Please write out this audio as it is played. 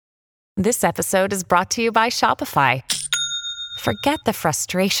This episode is brought to you by Shopify. Forget the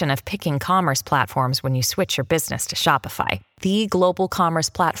frustration of picking commerce platforms when you switch your business to Shopify, the global commerce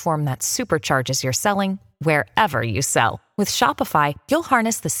platform that supercharges your selling wherever you sell. With Shopify, you'll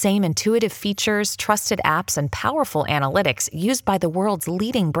harness the same intuitive features, trusted apps, and powerful analytics used by the world's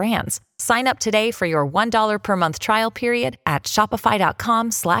leading brands. Sign up today for your $1 per month trial period at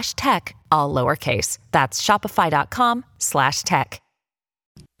shopify.com/tech, all lowercase. That's shopify.com/tech.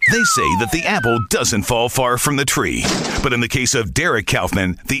 They say that the apple doesn't fall far from the tree. But in the case of Derek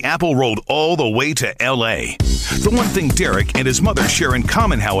Kaufman, the apple rolled all the way to L.A. The one thing Derek and his mother share in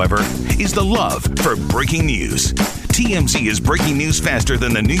common, however, is the love for breaking news. TMZ is breaking news faster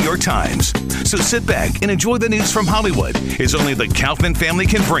than the New York Times. So sit back and enjoy the news from Hollywood, as only the Kaufman family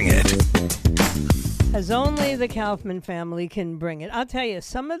can bring it. As only the Kaufman family can bring it. I'll tell you,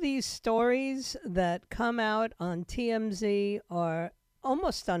 some of these stories that come out on TMZ are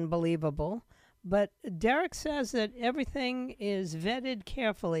almost unbelievable, but Derek says that everything is vetted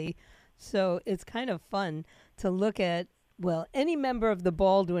carefully, so it's kind of fun to look at, well, any member of the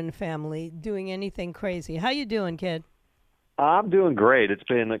Baldwin family doing anything crazy. How you doing, kid? I'm doing great. It's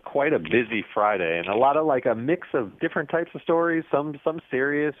been quite a busy Friday, and a lot of a mix of different types of stories. Some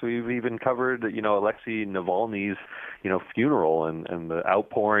serious. We've even covered Alexei Navalny's funeral and the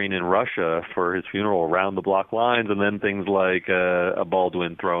outpouring in Russia for his funeral around the block lines, and then things like a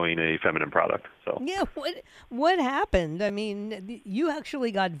Baldwin throwing a feminine product. So yeah, what happened? I mean, you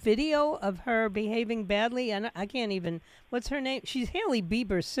actually got video of her behaving badly, and I can't even. What's her name? She's Hailey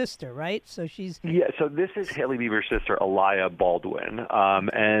Bieber's sister, right? So she's So this is Hailey Bieber's sister, Aliyah Baldwin,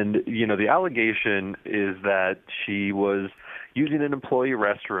 and the allegation is that she was using an employee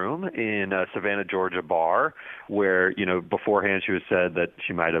restroom in a Savannah, Georgia bar where, beforehand she was said that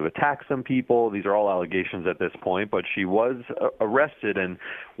she might have attacked some people. These are all allegations at this point, but she was arrested, and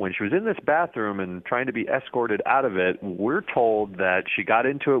when she was in this bathroom and trying to be escorted out of it, we're told that she got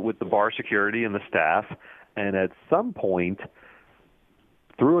into it with the bar security and the staff, and at some point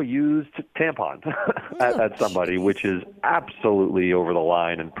threw a used tampon at somebody, which is absolutely over the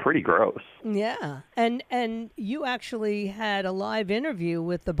line and pretty gross. Yeah. And you actually had a live interview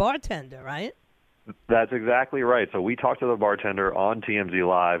with the bartender, right? That's exactly right. So we talked to the bartender on TMZ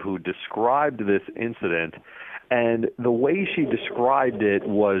Live who described this incident, and the way she described it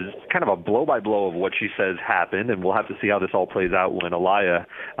was kind of a blow-by-blow of what she says happened, and we'll have to see how this all plays out when Aliyah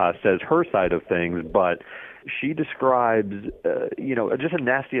says her side of things, but she describes, just a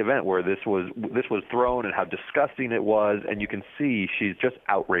nasty event where this was thrown and how disgusting it was, and you can see she's just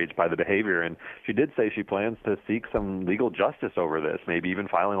outraged by the behavior. And she did say she plans to seek some legal justice over this, maybe even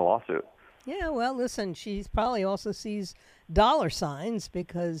filing a lawsuit. Yeah, well, listen, she probably also sees dollar signs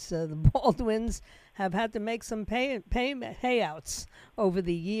because the Baldwins have had to make some payouts over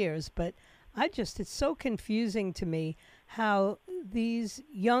the years. But it's so confusing to me how these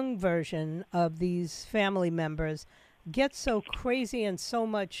young version of these family members get so crazy and so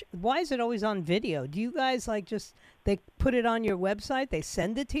much. Why is it always on video? Do you guys they put it on your website? They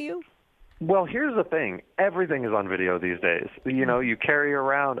send it to you? Well, here's the thing. Everything is on video these days. You carry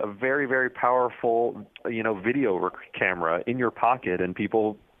around a very, very powerful, video camera in your pocket, and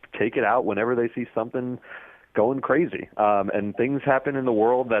people take it out whenever they see something going crazy. And things happen in the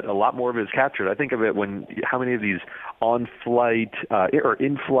world that a lot more of it is captured. I think of it how many of these on-flight or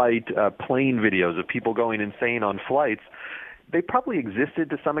in-flight plane videos of people going insane on flights, they probably existed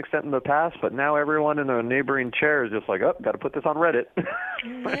to some extent in the past, but now everyone in a neighboring chair is just like, oh, got to put this on Reddit.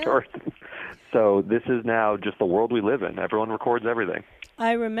 Yeah. So this is now just the world we live in. Everyone records everything.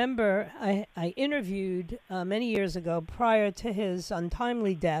 I remember I interviewed many years ago, prior to his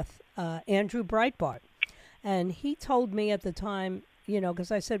untimely death, Andrew Breitbart. And he told me at the time, because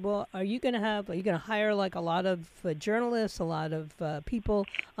I said, well, are you going to hire a lot of journalists, a lot of people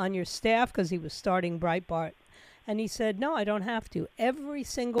on your staff? Because he was starting Breitbart. And he said, no, I don't have to. Every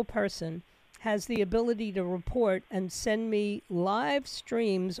single person has the ability to report and send me live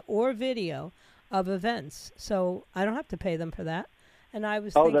streams or video of events. So I don't have to pay them for that. And I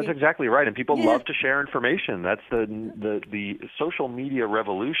was thinking, that's exactly right. And people love to share information. That's the social media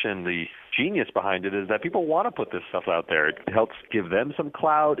revolution. The genius behind it is that people want to put this stuff out there. It helps give them some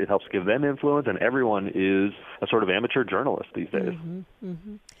clout. It helps give them influence. And everyone is a sort of amateur journalist these days. Mm-hmm,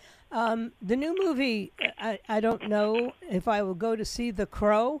 mm-hmm. The new movie, I don't know if I will go to see The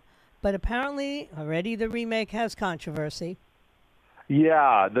Crow, but apparently already the remake has controversy.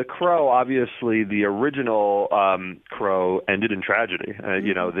 Yeah, The Crow, obviously, the original Crow ended in tragedy.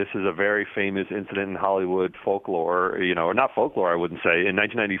 You know, this is a very famous incident in Hollywood folklore, you know, or not folklore, I wouldn't say. In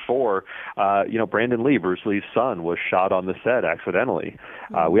 1994, you know, Brandon Lee, Bruce Lee's son, was shot on the set accidentally.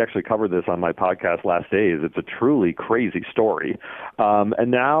 We actually covered this on my podcast Last Days. It's a truly crazy story.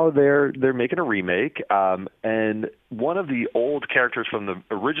 And now they're making a remake, and one of the old characters from the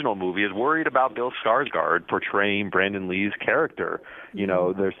original movie is worried about Bill Skarsgård portraying Brandon Lee's character. You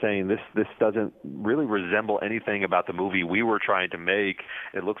know, they're saying this doesn't really resemble anything about the movie we were trying to make.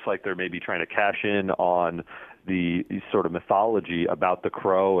 It looks like they're maybe trying to cash in on the sort of mythology about the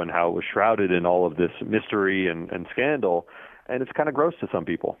Crow and how it was shrouded in all of this mystery and scandal, and it's kind of gross to some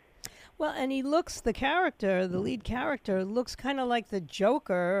people. Well, and he looks, the character, the lead character, looks kind of like the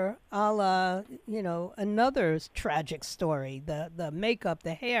Joker, a la, you know, another tragic story. The makeup,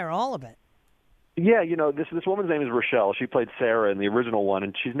 the hair, all of it. Yeah, you know, this woman's name is Rochelle. She played Sarah in the original one,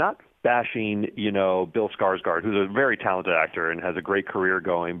 and she's not bashing, you know, Bill Skarsgård, who's a very talented actor and has a great career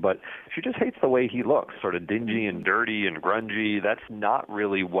going, but she just hates the way he looks, sort of dingy and dirty and grungy. That's not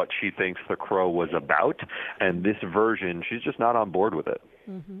really what she thinks The Crow was about, and this version, she's just not on board with it.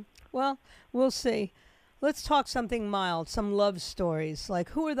 Mm-hmm. Well, we'll see. Let's talk something mild, some love stories. Like,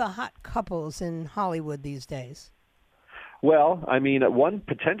 who are the hot couples in Hollywood these days? Well, I mean, one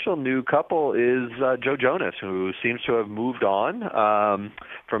potential new couple is Joe Jonas, who seems to have moved on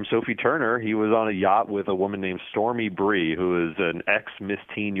from Sophie Turner. He was on a yacht with a woman named Stormy Bree, who is an ex-Miss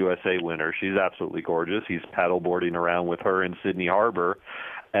Teen USA winner. She's absolutely gorgeous. He's paddleboarding around with her in Sydney Harbor.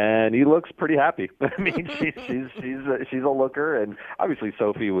 And he looks pretty happy. I mean, she's a looker, and obviously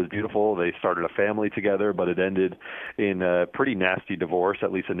Sophie was beautiful. They started a family together, but it ended in a pretty nasty divorce,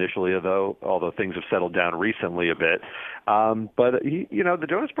 at least initially, although things have settled down recently a bit. But you know, the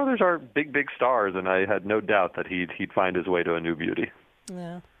Jonas Brothers are big stars, and I had no doubt that he'd find his way to a new beauty.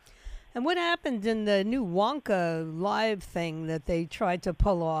 Yeah. And what happened in the new Wonka live thing that they tried to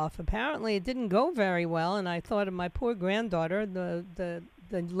pull off? Apparently, it didn't go very well, and I thought of my poor granddaughter, the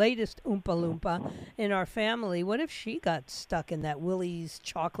latest Oompa Loompa in our family. What if she got stuck in that Willie's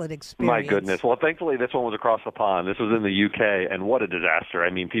chocolate experience? My goodness. Well, thankfully, this one was across the pond. This was in the UK, and what a disaster. I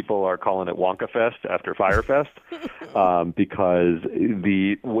mean, people are calling it Wonka Fest after Fyre Fest because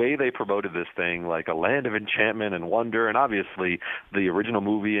the way they promoted this thing, like a land of enchantment and wonder, and obviously the original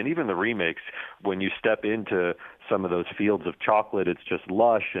movie and even the remakes, when you step into some of those fields of chocolate, it's just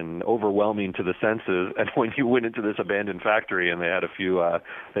lush and overwhelming to the senses. And when you went into this abandoned factory and they had a few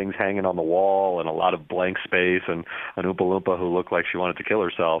things hanging on the wall and a lot of blank space and an Oompa Loompa who looked like she wanted to kill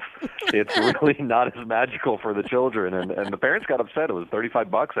herself, it's really not as magical for the children. And the parents got upset. It was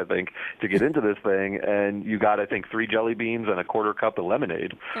 $35, I think, to get into this thing. And you got, I think, 3 jelly beans and a quarter cup of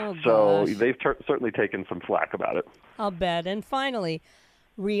lemonade. Oh, so gosh. they've certainly taken some flack about it. I'll bet. And finally,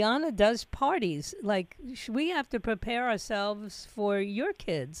 Rihanna does parties. Like, we have to prepare ourselves for your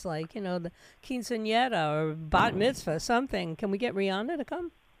kids, like, you know, the quinceañera or bat mitzvah, something. Can we get Rihanna to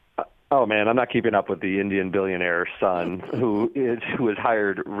come? Oh man, I'm not keeping up with the Indian billionaire son who has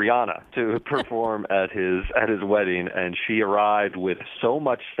hired Rihanna to perform at his wedding, and she arrived with so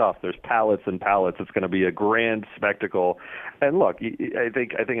much stuff. There's pallets and pallets. It's going to be a grand spectacle. And look, I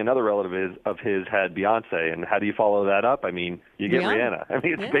think another relative of his had Beyonce, and how do you follow that up? I mean, you get Rihanna. I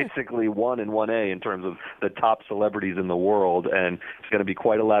mean, it's basically 1 and 1A in terms of the top celebrities in the world, and it's going to be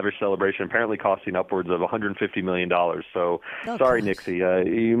quite a lavish celebration. Apparently, costing upwards of $150 million. So, sorry, Nixie,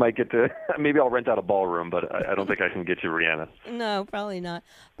 you might get to. Maybe I'll rent out a ballroom, but I don't think I can get you Rihanna. No, probably not.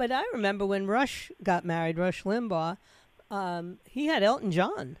 But I remember when Rush got married, Rush Limbaugh, he had Elton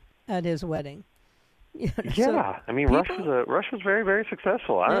John at his wedding. Yeah, so I mean, Rush was very, very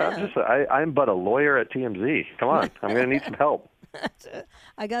successful. I'm but a lawyer at TMZ. Come on, I'm going to need some help.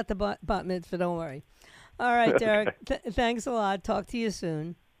 I got the bat mitzvah, don't worry. All right, Derek, thanks a lot. Talk to you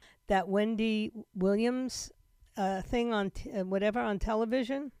soon. That Wendy Williams thing on whatever on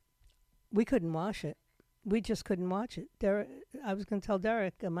television, we couldn't watch it. We just couldn't watch it. Derek, I was going to tell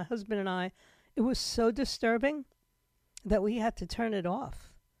Derek, my husband and I, it was so disturbing that we had to turn it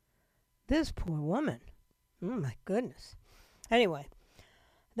off. This poor woman. Oh, my goodness. Anyway,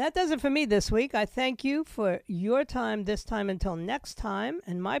 that does it for me this week. I thank you for your time this time until next time.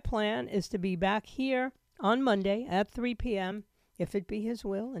 And my plan is to be back here on Monday at 3 p.m., if it be his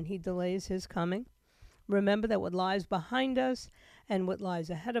will and he delays his coming. Remember that what lies behind us and what lies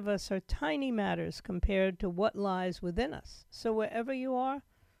ahead of us are tiny matters compared to what lies within us. So wherever you are,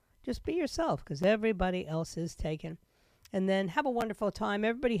 just be yourself, because everybody else is taken. And then have a wonderful time.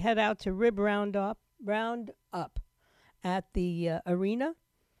 Everybody head out to Rib Round Up at the arena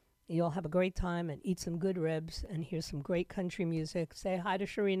You'll have a great time and eat some good ribs and hear some great country music. Say hi to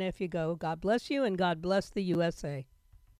Sharina if you go. God bless you and God bless the USA.